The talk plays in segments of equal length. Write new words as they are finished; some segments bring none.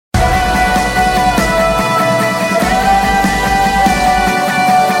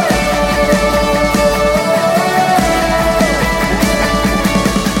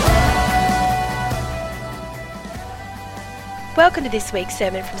this week's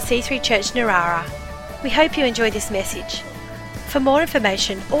sermon from C3 Church Narara. We hope you enjoy this message. For more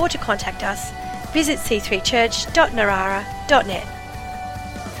information or to contact us, visit c3church.narara.net.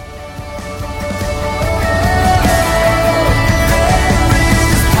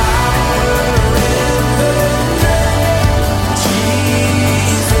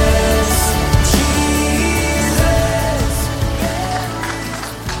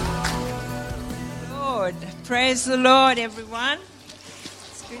 Praise the Lord, everyone.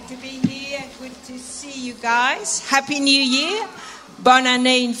 It's good to be here. Good to see you guys. Happy New Year. Bonne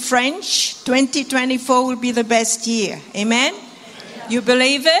année in French. 2024 will be the best year. Amen? You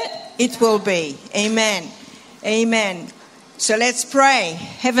believe it? It will be. Amen. Amen. So let's pray.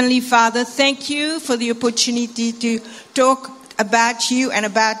 Heavenly Father, thank you for the opportunity to talk about you and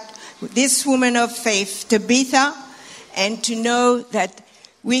about this woman of faith, Tabitha, and to know that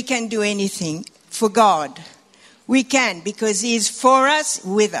we can do anything for God. We can, because He is for us,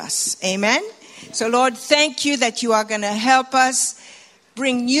 with us. Amen? So, Lord, thank you that you are going to help us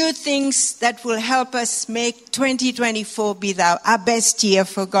bring new things that will help us make 2024 be our best year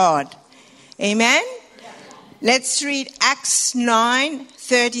for God. Amen? Yeah. Let's read Acts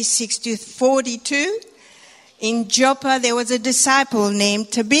 9:36 to 42. In Joppa, there was a disciple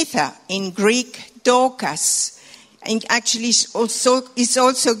named Tabitha, in Greek, Dorcas. And actually, it's also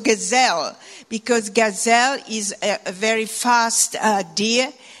gazelle, because gazelle is a very fast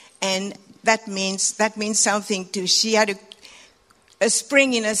deer, and that means something too. She had a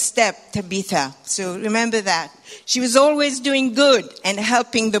spring in her step, Tabitha. So remember that. She was always doing good and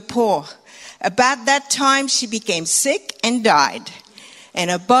helping the poor. About that time, she became sick and died,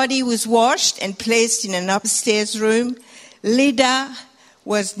 and her body was washed and placed in an upstairs room. Lydda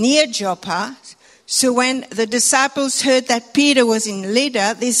was near Joppa. So when the disciples heard that Peter was in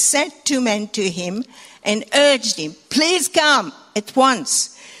Lydda, they sent 2 men to him and urged him, "Please come at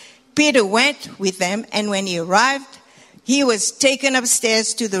once." Peter went with them, and when he arrived, he was taken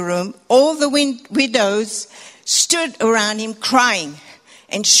upstairs to the room. All the widows stood around him crying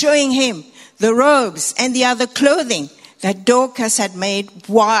and showing him the robes and the other clothing that Dorcas had made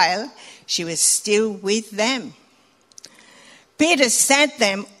while she was still with them. Peter sent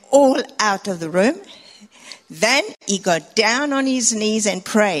them all out of the room. Then he got down on his knees and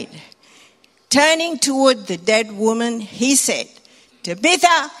prayed. Turning toward the dead woman, he said,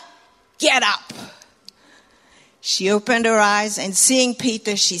 "Tabitha, get up." She opened her eyes, and seeing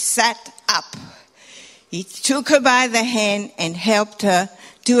Peter, she sat up. He took her by the hand and helped her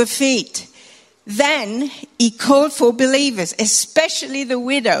to her feet. Then he called for believers, especially the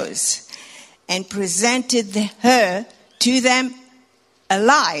widows, and presented her to them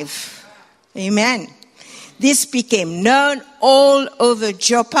alive. Amen. This became known all over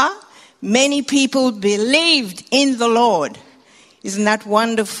Joppa. Many people believed in the Lord. Isn't that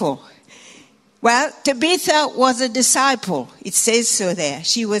wonderful? Well, Tabitha was a disciple. It says so there.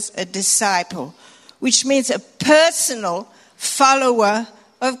 She was a disciple, which means a personal follower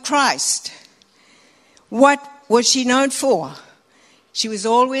of Christ. What was she known for? She was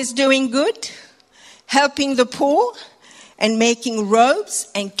always doing good, helping the poor, and making robes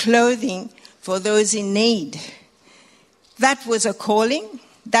and clothing for those in need. That was a calling.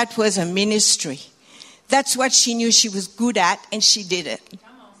 That was a ministry. That's what she knew she was good at, and she did it.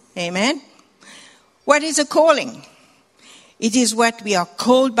 Amen? What is a calling? It is what we are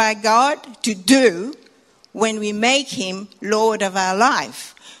called by God to do when we make Him Lord of our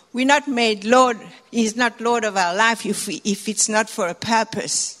life. We're not made Lord. He's not Lord of our life if it's not for a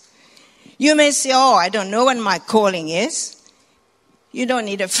purpose. You may say, "Oh, I don't know what my calling is." You don't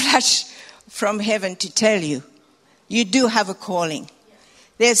need a flash from heaven to tell you. You do have a calling.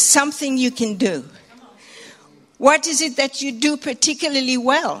 There's something you can do. What is it that you do particularly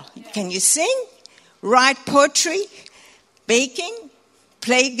well? Can you sing? Write poetry? Baking?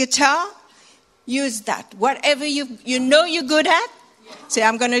 Play guitar? Use that. Whatever you know you're good at, say,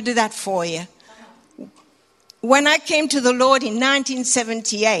 "I'm going to do that for you." When I came to the Lord in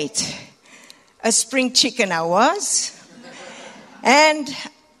 1978, a spring chicken I was, and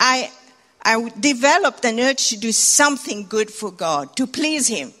I developed an urge to do something good for God, to please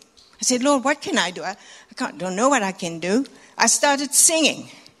Him. I said, "Lord, what can I do? I don't know what I can do." I started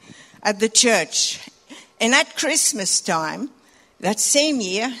singing at the church. And at Christmas time, that same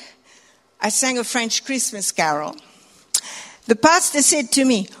year, I sang a French Christmas carol. The pastor said to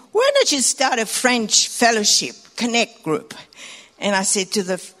me, "Why don't you start a French fellowship, connect group?" And I said to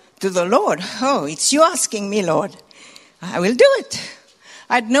the Lord, "Oh, it's you asking me, Lord. I will do it."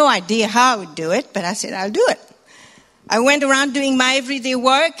 I had no idea how I would do it, but I said, "I'll do it." I went around doing my everyday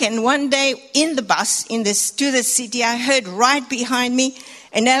work, and one day in the bus to the city, I heard right behind me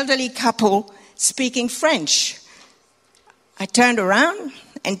an elderly couple speaking French. I turned around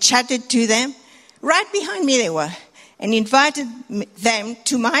and chatted to them. Right behind me they were, and invited them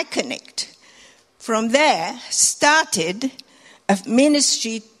to my Connect. From there, started a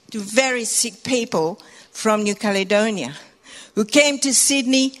ministry to very sick people from New Caledonia who came to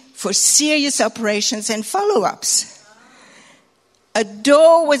Sydney for serious operations and follow-ups. A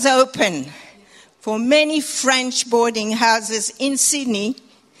door was open for many French boarding houses in Sydney,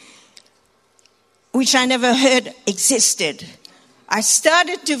 which I never heard existed. I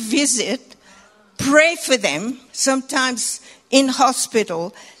started to visit, pray for them, sometimes in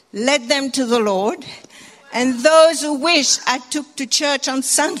hospital, led them to the Lord, and those who wish I took to church on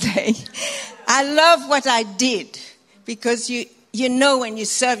Sunday. I love what I did, because you know when you're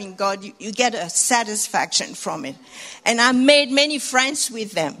serving God, you get a satisfaction from it. And I made many friends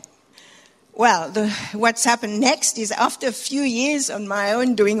with them. Well, what's happened next is after a few years on my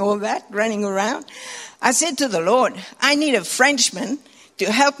own doing all that, running around, I said to the Lord, I need a Frenchman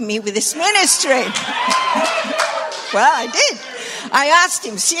to help me with this ministry. Well, I did. I asked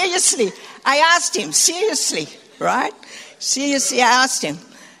him, seriously, right? Seriously, I asked him.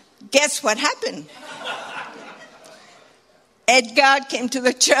 Guess what happened? Edgar came to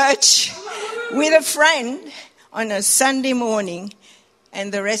the church with a friend on a Sunday morning,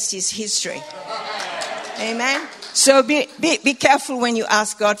 and the rest is history. Amen? So be careful when you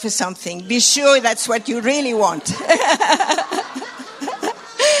ask God for something. Be sure that's what you really want.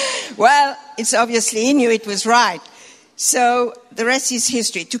 Well, it's obviously in you, it was right. So the rest is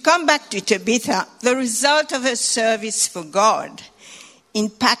history. To come back to Tabitha, the result of her service for God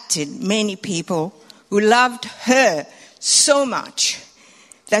impacted many people who loved her so much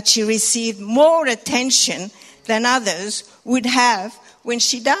that she received more attention than others would have when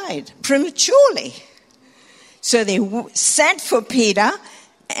she died prematurely. So they sent for Peter,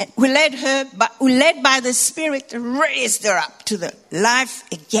 who led by the Spirit, raised her up to the life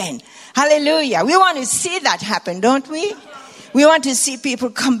again. Hallelujah. We want to see that happen, don't we? We want to see people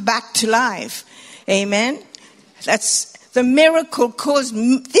come back to life. Amen. That's the miracle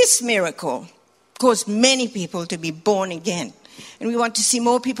this miracle caused many people to be born again. And we want to see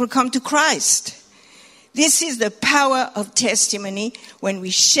more people come to Christ. This is the power of testimony when we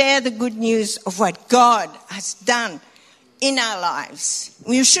share the good news of what God has done in our lives.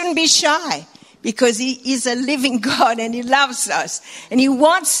 We shouldn't be shy, because He is a living God and He loves us. And He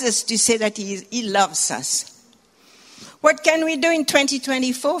wants us to say that He loves us. What can we do in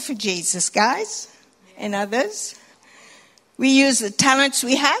 2024 for Jesus, guys, and others? We use the talents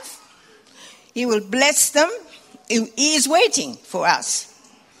we have. He will bless them. He is waiting for us.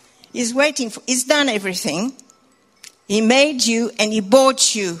 He's done everything. He made you and He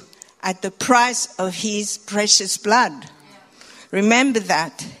bought you at the price of His precious blood. Remember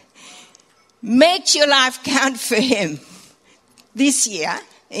that. Make your life count for Him this year.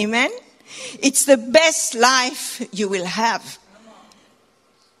 Amen? It's the best life you will have.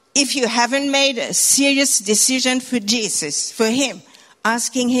 If you haven't made a serious decision for Jesus, for Him,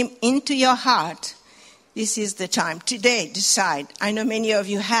 asking Him into your heart, this is the time. Today, decide. I know many of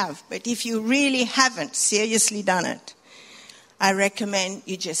you have, but if you really haven't seriously done it, I recommend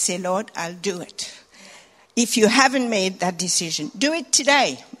you just say, Lord, I'll do it. If you haven't made that decision, do it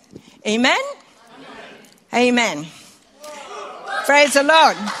today. Amen? Amen. Amen. Praise the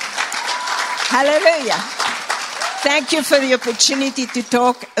Lord. Hallelujah. Thank you for the opportunity to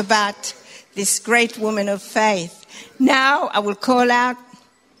talk about this great woman of faith. Now I will call out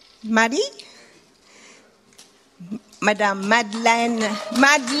Maddie. Madame Madeleine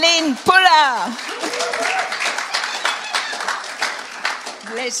Puller.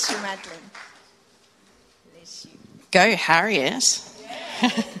 Bless you, Madeleine. Bless you. Go, Harriet.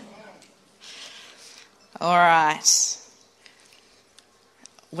 Yeah. All right.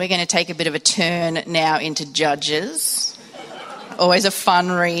 We're going to take a bit of a turn now into Judges. Always a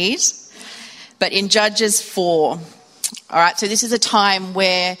fun read. But in Judges 4, all right, so this is a time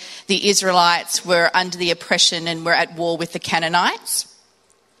where the Israelites were under the oppression and were at war with the Canaanites.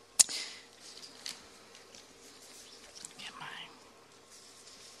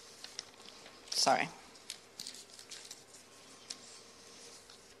 Sorry.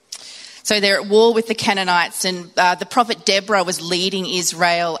 So they're at war with the Canaanites, and the prophet Deborah was leading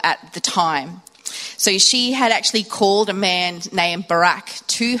Israel at the time. So she had actually called a man named Barak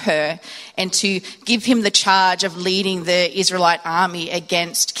to her and to give him the charge of leading the Israelite army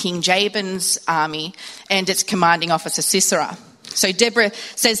against King Jabin's army and its commanding officer Sisera. So Deborah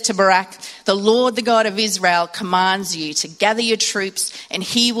says to Barak, "The Lord, the God of Israel, commands you to gather your troops, and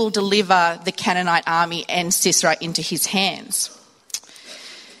he will deliver the Canaanite army and Sisera into his hands."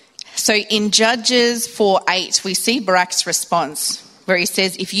 So in Judges 4:8, we see Barak's response, where he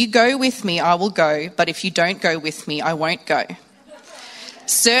says, "If you go with me, I will go, but if you don't go with me, I won't go."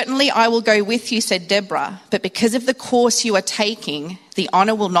 "Certainly I will go with you," said Deborah, "but because of the course you are taking, the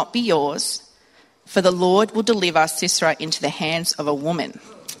honour will not be yours, for the Lord will deliver Sisera into the hands of a woman."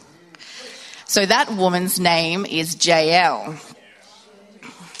 So that woman's name is Jael.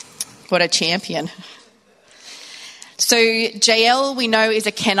 What a champion. So Jael, we know, is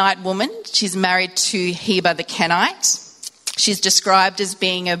a Kenite woman. She's married to Heber the Kenite. She's described as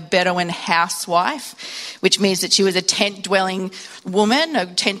being a Bedouin housewife, which means that she was a tent-dwelling woman, a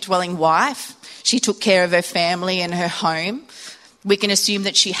tent-dwelling wife. She took care of her family and her home. We can assume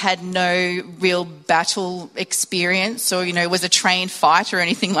that she had no real battle experience or, was a trained fighter or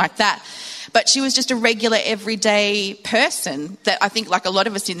anything like that. But she was just a regular, everyday person that I think, like a lot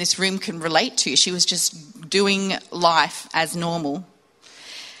of us in this room, can relate to. She was just doing life as normal.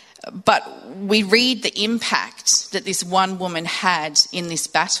 But we read the impact that this one woman had in this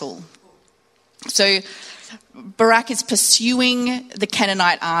battle. So Barak is pursuing the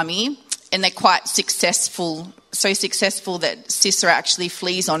Canaanite army, and they're quite successful, so successful that Sisera actually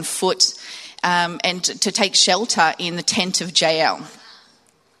flees on foot and to take shelter in the tent of Jael.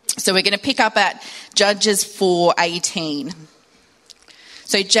 So we're going to pick up at Judges 4:18.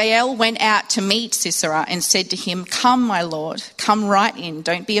 So Jael went out to meet Sisera and said to him, "Come, my lord, come right in,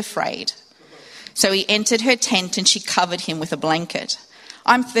 don't be afraid." So he entered her tent and she covered him with a blanket.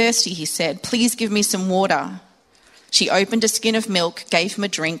 "I'm thirsty," he said, "please give me some water." She opened a skin of milk, gave him a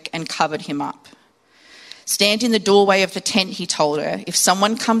drink and covered him up. "Stand in the doorway of the tent," he told her. "If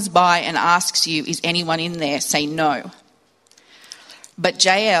someone comes by and asks you, 'Is anyone in there?' say no." But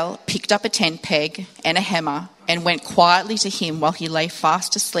Jael picked up a tent peg and a hammer and went quietly to him while he lay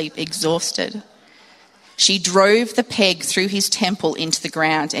fast asleep, exhausted. She drove the peg through his temple into the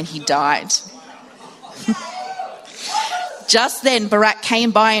ground and he died. Just then Barak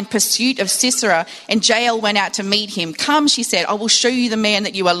came by in pursuit of Sisera, and Jael went out to meet him. "Come," she said, "I will show you the man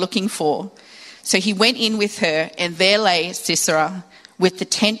that you are looking for." So he went in with her, and there lay Sisera with the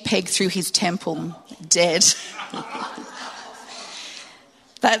tent peg through his temple, dead.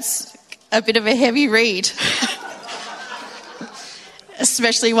 That's a bit of a heavy read,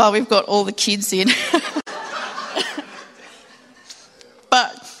 especially while we've got all the kids in.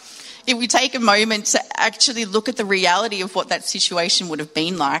 But if we take a moment to actually look at the reality of what that situation would have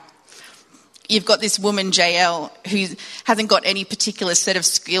been like, you've got this woman, Jael, who hasn't got any particular set of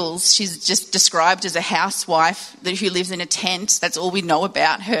skills. She's just described as a housewife who lives in a tent. That's all we know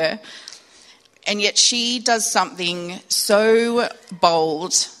about her. And yet she does something so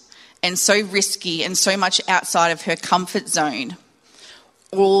bold and so risky and so much outside of her comfort zone,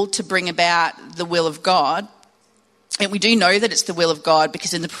 all to bring about the will of God. And we do know that it's the will of God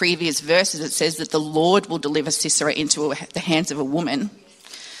because in the previous verses it says that the Lord will deliver Sisera into the hands of a woman.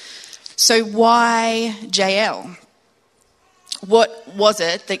 So why Jael? What was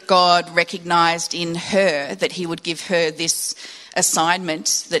it that God recognised in her that he would give her this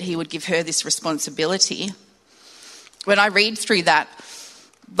assignment, that he would give her this responsibility? When I read through that,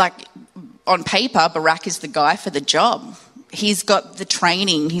 like on paper, Barak is the guy for the job. He's got the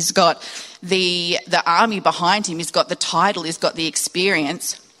training, he's got the army behind him, he's got the title, he's got the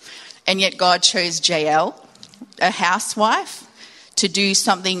experience. And yet God chose Jael, a housewife, to do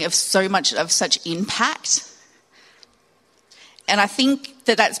something of such impact. And I think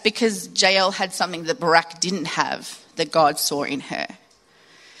that that's because Jael had something that Barak didn't have, that God saw in her.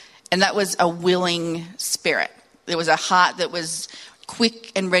 And that was a willing spirit. There was a heart that was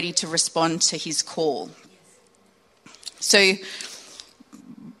quick and ready to respond to his call. So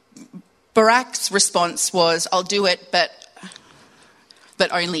Barak's response was, "I'll do it, but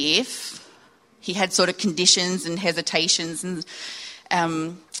only if." He had sort of conditions and hesitations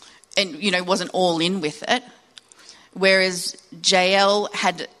and wasn't all in with it. Whereas Jael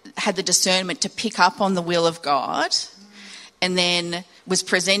had the discernment to pick up on the will of God and then was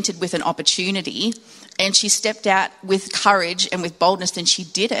presented with an opportunity, and she stepped out with courage and with boldness, and she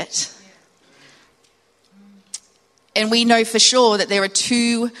did it. And we know for sure that there are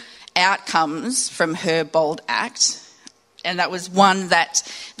two outcomes from her bold act, and that was one, that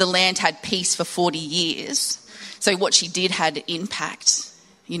the land had peace for 40 years. So what she did had impact.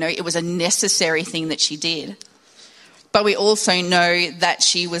 It was a necessary thing that she did. But we also know that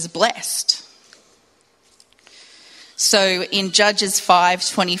she was blessed. So in Judges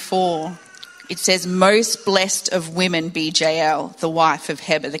 5:24, it says, most blessed of women be Jael, the wife of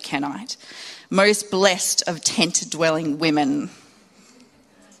Heber the Kenite. Most blessed of tent-dwelling women.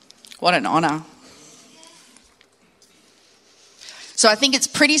 What an honour. So I think it's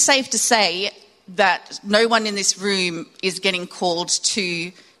pretty safe to say that no one in this room is getting called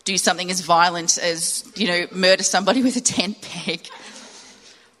to do something as violent as, murder somebody with a tent peg.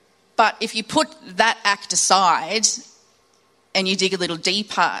 But if you put that act aside and you dig a little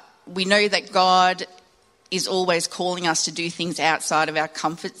deeper, we know that God is always calling us to do things outside of our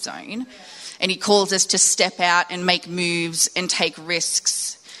comfort zone. And he calls us to step out and make moves and take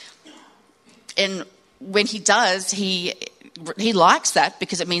risks. And when he does, he likes that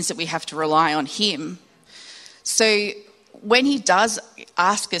because it means that we have to rely on him. So when he does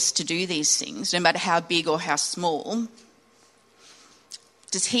ask us to do these things, no matter how big or how small,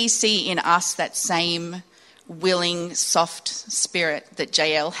 does he see in us that same willing, soft spirit that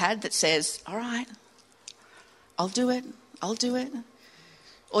Jael had that says, all right, I'll do it.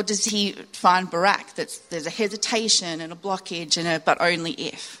 Or does he find Barak that there's a hesitation and a blockage but only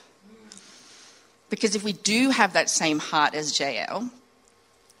if? Because if we do have that same heart as Jael,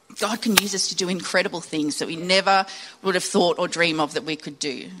 God can use us to do incredible things that we never would have thought or dream of that we could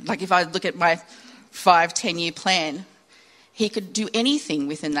do. Like if I look at my 5-10-year plan, he could do anything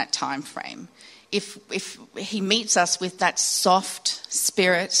within that time frame. If he meets us with that soft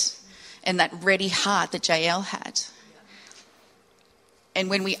spirit and that ready heart that Jael had. And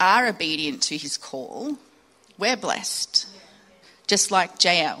when we are obedient to his call, we're blessed. Just like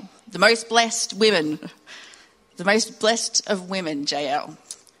Jael, the most blessed women, the most blessed of women, Jael.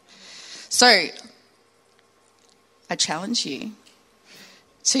 So I challenge you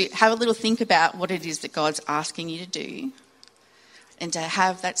to have a little think about what it is that God's asking you to do and to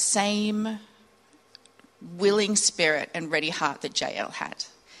have that same willing spirit and ready heart that Jael had.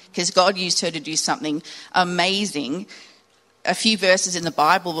 Because God used her to do something amazing. A few verses in the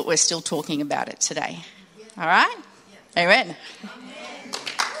Bible, but we're still talking about it today. All right? Amen.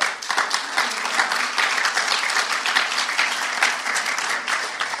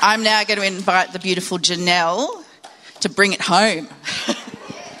 I'm now going to invite the beautiful Janelle to bring it home.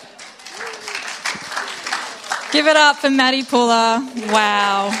 Give it up for Maddie Puller.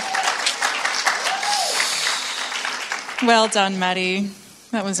 Wow. Well done, Maddie.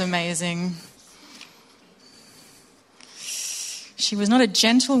 That was amazing. She was not a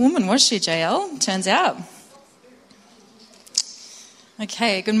gentle woman, was she, Jael? Turns out.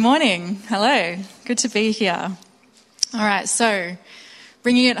 Okay, good morning. Hello. Good to be here. All right, so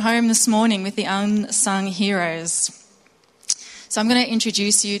bringing it home this morning with the Unsung Heroes. So I'm going to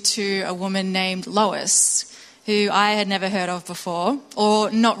introduce you to a woman named Lois, who I had never heard of before or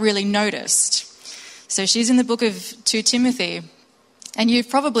not really noticed. So she's in the book of 2 Timothy, and you've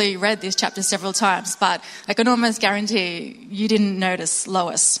probably read this chapter several times, but I can almost guarantee you didn't notice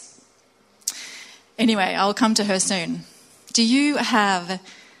Lois. Anyway, I'll come to her soon. Do you have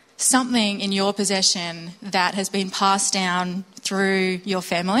something in your possession that has been passed down through your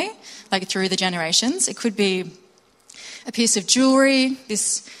family, like through the generations? It could be a piece of jewellery.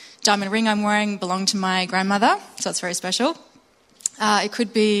 This diamond ring I'm wearing belonged to my grandmother, so it's very special. It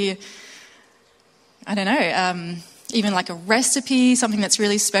could be, I don't know, even like a recipe, something that's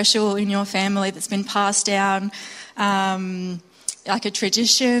really special in your family that's been passed down, like a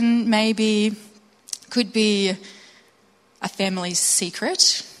tradition maybe. Could be a family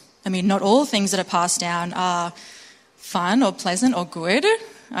secret. I mean, not all things that are passed down are fun or pleasant or good.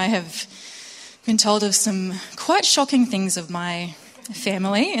 I have been told of some quite shocking things of my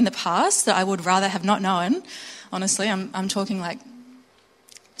family in the past that I would rather have not known. Honestly, I'm talking like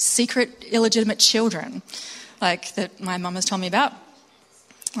secret illegitimate children, like that my mum has told me about.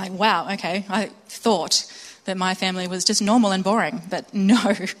 Like, wow, okay, I thought that my family was just normal and boring, but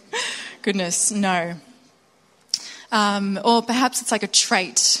no, goodness, no. Or perhaps it's like a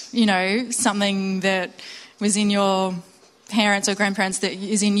trait, something that was in your parents or grandparents that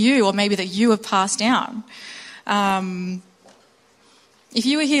is in you, or maybe that you have passed down. If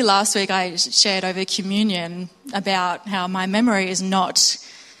you were here last week, I shared over communion about how my memory is not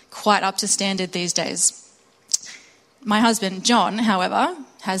quite up to standard these days. My husband, John, however,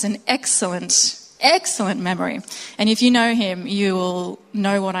 has an excellent memory. And if you know him, you will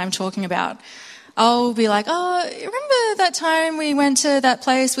know what I'm talking about. I'll be like, oh, remember that time we went to that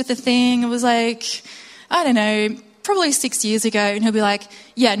place with the thing? It was like, I don't know, probably 6 years ago. And he'll be like,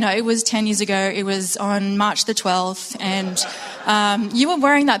 yeah, no, it was 10 years ago. It was on March the 12th. And you were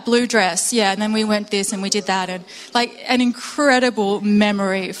wearing that blue dress. Yeah, and then we went this and we did that. And like an incredible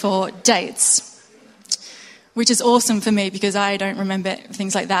memory for dates, which is awesome for me because I don't remember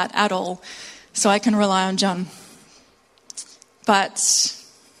things like that at all. so I can rely on John. But,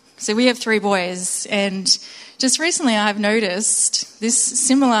 so we have 3 boys, and just recently I've noticed this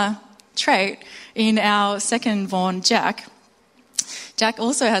similar trait in our second-born, Jack. Jack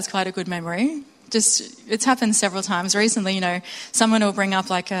also has quite a good memory. It's happened several times. Recently, someone will bring up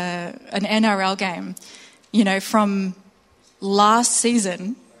like an NRL game, from last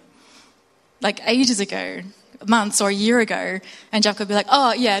season, like ages ago, months or a year ago, and Jack would be like,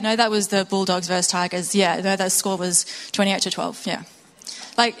 oh, yeah, no, that was the Bulldogs versus Tigers. Yeah, no, that score was 28-12, yeah.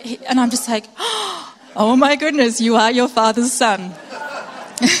 And I'm just like, oh my goodness, you are your father's son.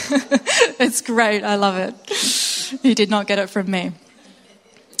 It's great, I love it. He did not get it from me.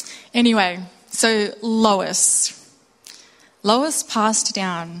 Anyway, so Lois passed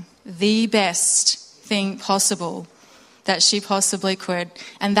down the best thing possible that she possibly could,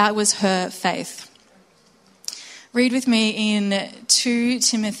 and that was her faith. Read with me in 2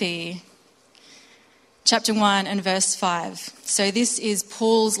 Timothy chapter 1 and verse 5. So this is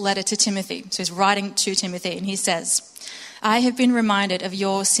Paul's letter to Timothy. So he's writing to Timothy, and he says, I have been reminded of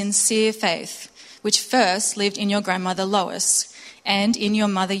your sincere faith, which first lived in your grandmother Lois and in your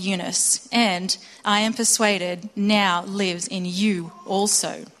mother Eunice, and I am persuaded now lives in you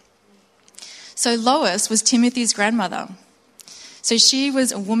also. So Lois was Timothy's grandmother. So she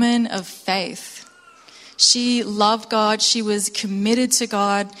was a woman of faith. She loved God, she was committed to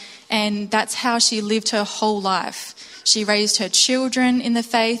God, and that's how she lived her whole life. She raised her children in the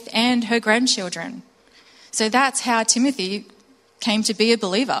faith and her grandchildren. So that's how Timothy came to be a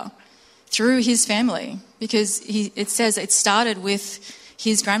believer, through his family, because it says it started with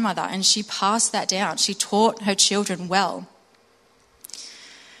his grandmother, and she passed that down. She taught her children well.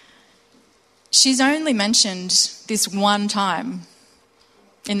 She's only mentioned this one time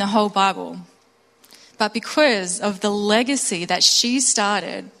in the whole Bible, but because of the legacy that she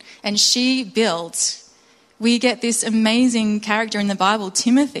started and she built, we get this amazing character in the Bible,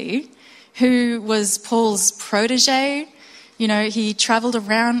 Timothy, who was Paul's protege. He travelled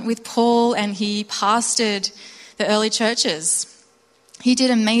around with Paul and he pastored the early churches. He did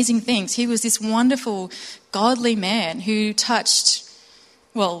amazing things. He was this wonderful, godly man who touched,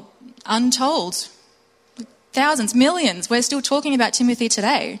 untold, thousands, millions. We're still talking about Timothy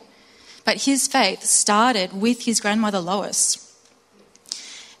today. But his faith started with his grandmother Lois.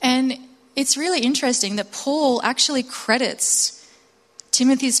 And it's really interesting that Paul actually credits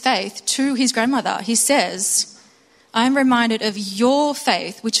Timothy's faith to his grandmother. He says, I am reminded of your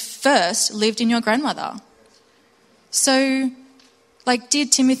faith, which first lived in your grandmother. So,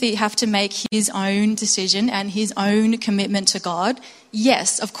 did Timothy have to make his own decision and his own commitment to God?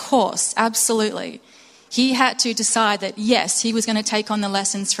 Yes, of course, absolutely. He had to decide that, yes, he was going to take on the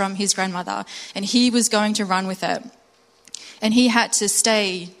lessons from his grandmother and he was going to run with it. And he had to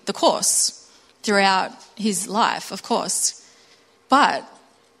stay the course throughout his life, of course. But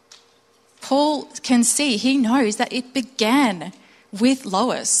Paul can see, he knows that it began with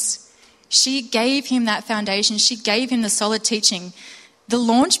Lois. She gave him that foundation. She gave him the solid teaching, the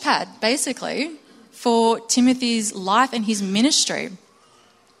launch pad, basically, for Timothy's life and his ministry.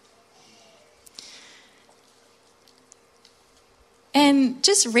 And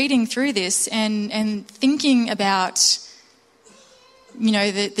just reading through this and thinking about,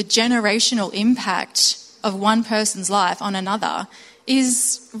 the generational impact of one person's life on another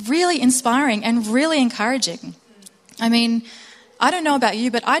is really inspiring and really encouraging. I mean, I don't know about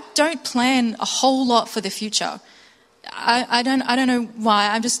you, but I don't plan a whole lot for the future. I don't know why.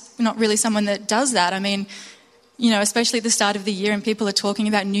 I'm just not really someone that does that. I mean, especially at the start of the year and people are talking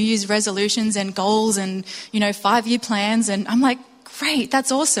about New Year's resolutions and goals and, 5-year plans. And I'm like, great,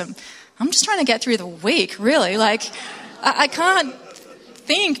 that's awesome. I'm just trying to get through the week, really. I can't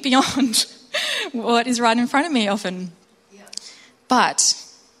think beyond what is right in front of me often. But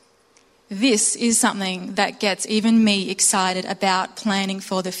this is something that gets even me excited about planning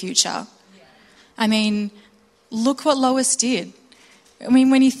for the future. I mean, look what Lois did. I mean,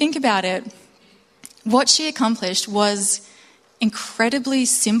 when you think about it, what she accomplished was incredibly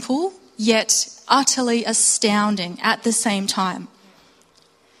simple, yet utterly astounding at the same time.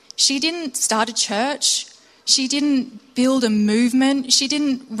 She didn't start a church. She didn't build a movement. She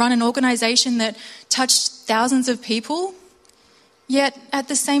didn't run an organisation that touched thousands of people. Yet at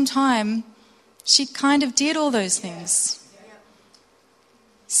the same time, she kind of did all those things.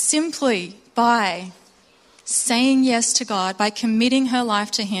 Simply by saying yes to God, by committing her life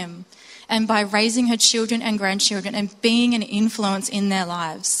to Him, and by raising her children and grandchildren and being an influence in their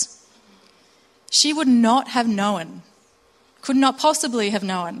lives. She would not have known, could not possibly have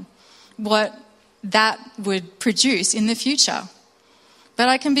known what that would produce in the future. But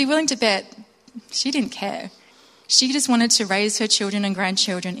I can be willing to bet she didn't care. She just wanted to raise her children and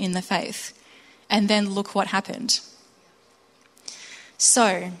grandchildren in the faith. And then look what happened.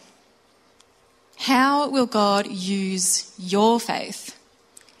 So, how will God use your faith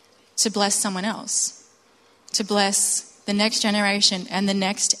to bless someone else? To bless the next generation and the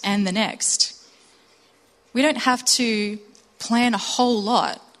next and the next? We don't have to plan a whole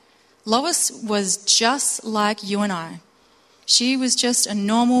lot. Lois was just like you and I. She was just a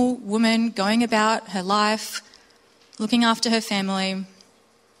normal woman going about her life, looking after her family.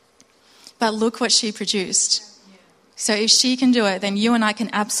 But look what she produced. So if she can do it, then you and I can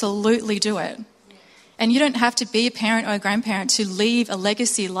absolutely do it. And you don't have to be a parent or a grandparent to leave a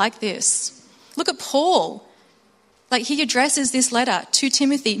legacy like this. Look at Paul. Like, he addresses this letter to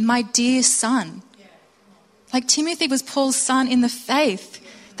Timothy, my dear son. Like, Timothy was Paul's son in the faith.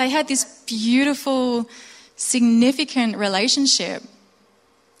 They had this beautiful, significant relationship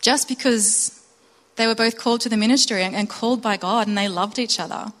just because they were both called to the ministry and called by God, and they loved each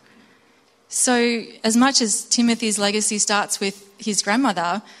other. So as much as Timothy's legacy starts with his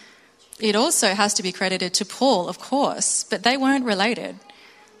grandmother, it also has to be credited to Paul, of course, but they weren't related.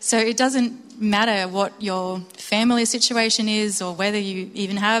 So it doesn't matter what your family situation is or whether you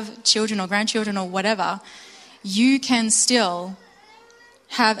even have children or grandchildren or whatever, you can still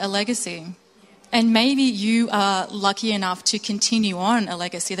have a legacy. And maybe you are lucky enough to continue on a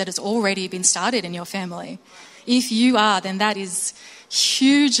legacy that has already been started in your family. If you are, then that is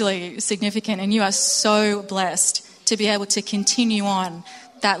hugely significant, and you are so blessed to be able to continue on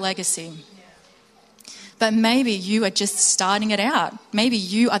that legacy. But maybe you are just starting it out. Maybe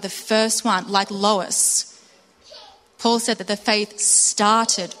you are the first one, like Lois. Paul said that the faith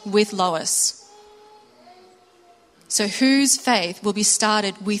started with Lois. So whose faith will be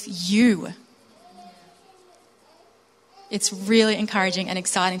started with you? It's really encouraging and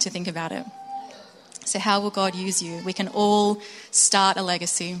exciting to think about it. So how will God use you? We can all start a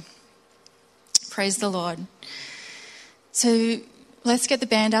legacy. Praise the Lord. So let's get the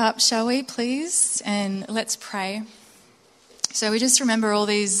band up, shall we, please? And let's pray. So we just remember all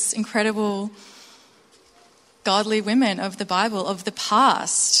these incredible godly women of the Bible, of the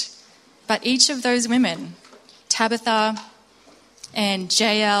past. But each of those women, Tabitha and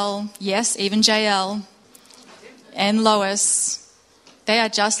Jael, yes, even Jael, and Lois, they are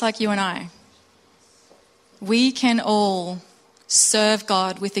just like you and I. We can all serve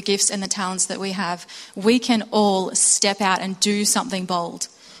God with the gifts and the talents that we have. We can all step out and do something bold.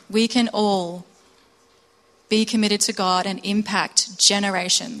 We can all be committed to God and impact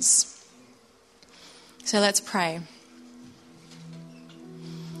generations. So let's pray.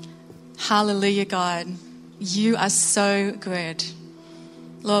 Hallelujah, God. You are so good.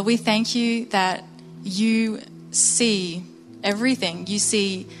 Lord, we thank you that you see everything. You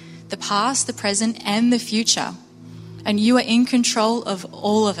see the past, the present, and the future. And you are in control of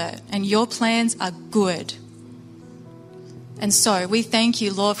all of it. And your plans are good. And so we thank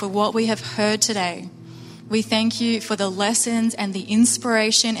you, Lord, for what we have heard today. We thank you for the lessons and the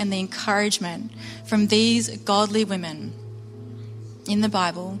inspiration and the encouragement from these godly women in the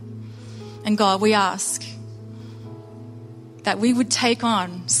Bible. And God, we ask that we would take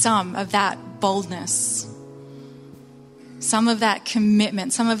on some of that boldness, some of that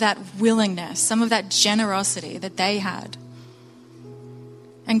commitment, some of that willingness, some of that generosity that they had.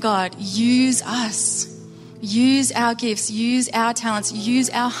 And God, use us. Use our gifts, use our talents, use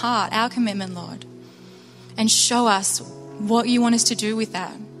our heart, our commitment, Lord. And show us what you want us to do with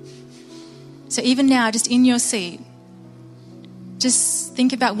that. So even now, just in your seat, just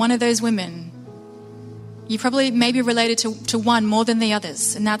think about one of those women. You probably maybe related to one more than the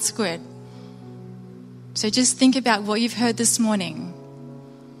others, and that's good. So just think about what you've heard this morning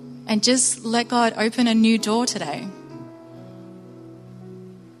and just let God open a new door today.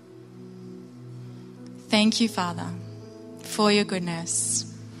 Thank you, Father, for your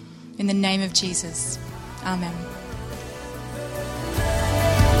goodness. In the name of Jesus, amen.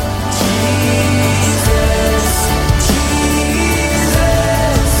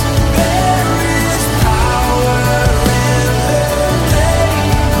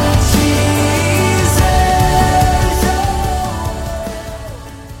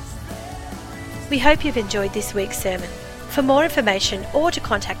 We hope you've enjoyed this week's sermon. For more information or to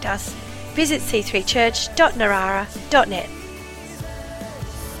contact us, visit c3church.narara.net.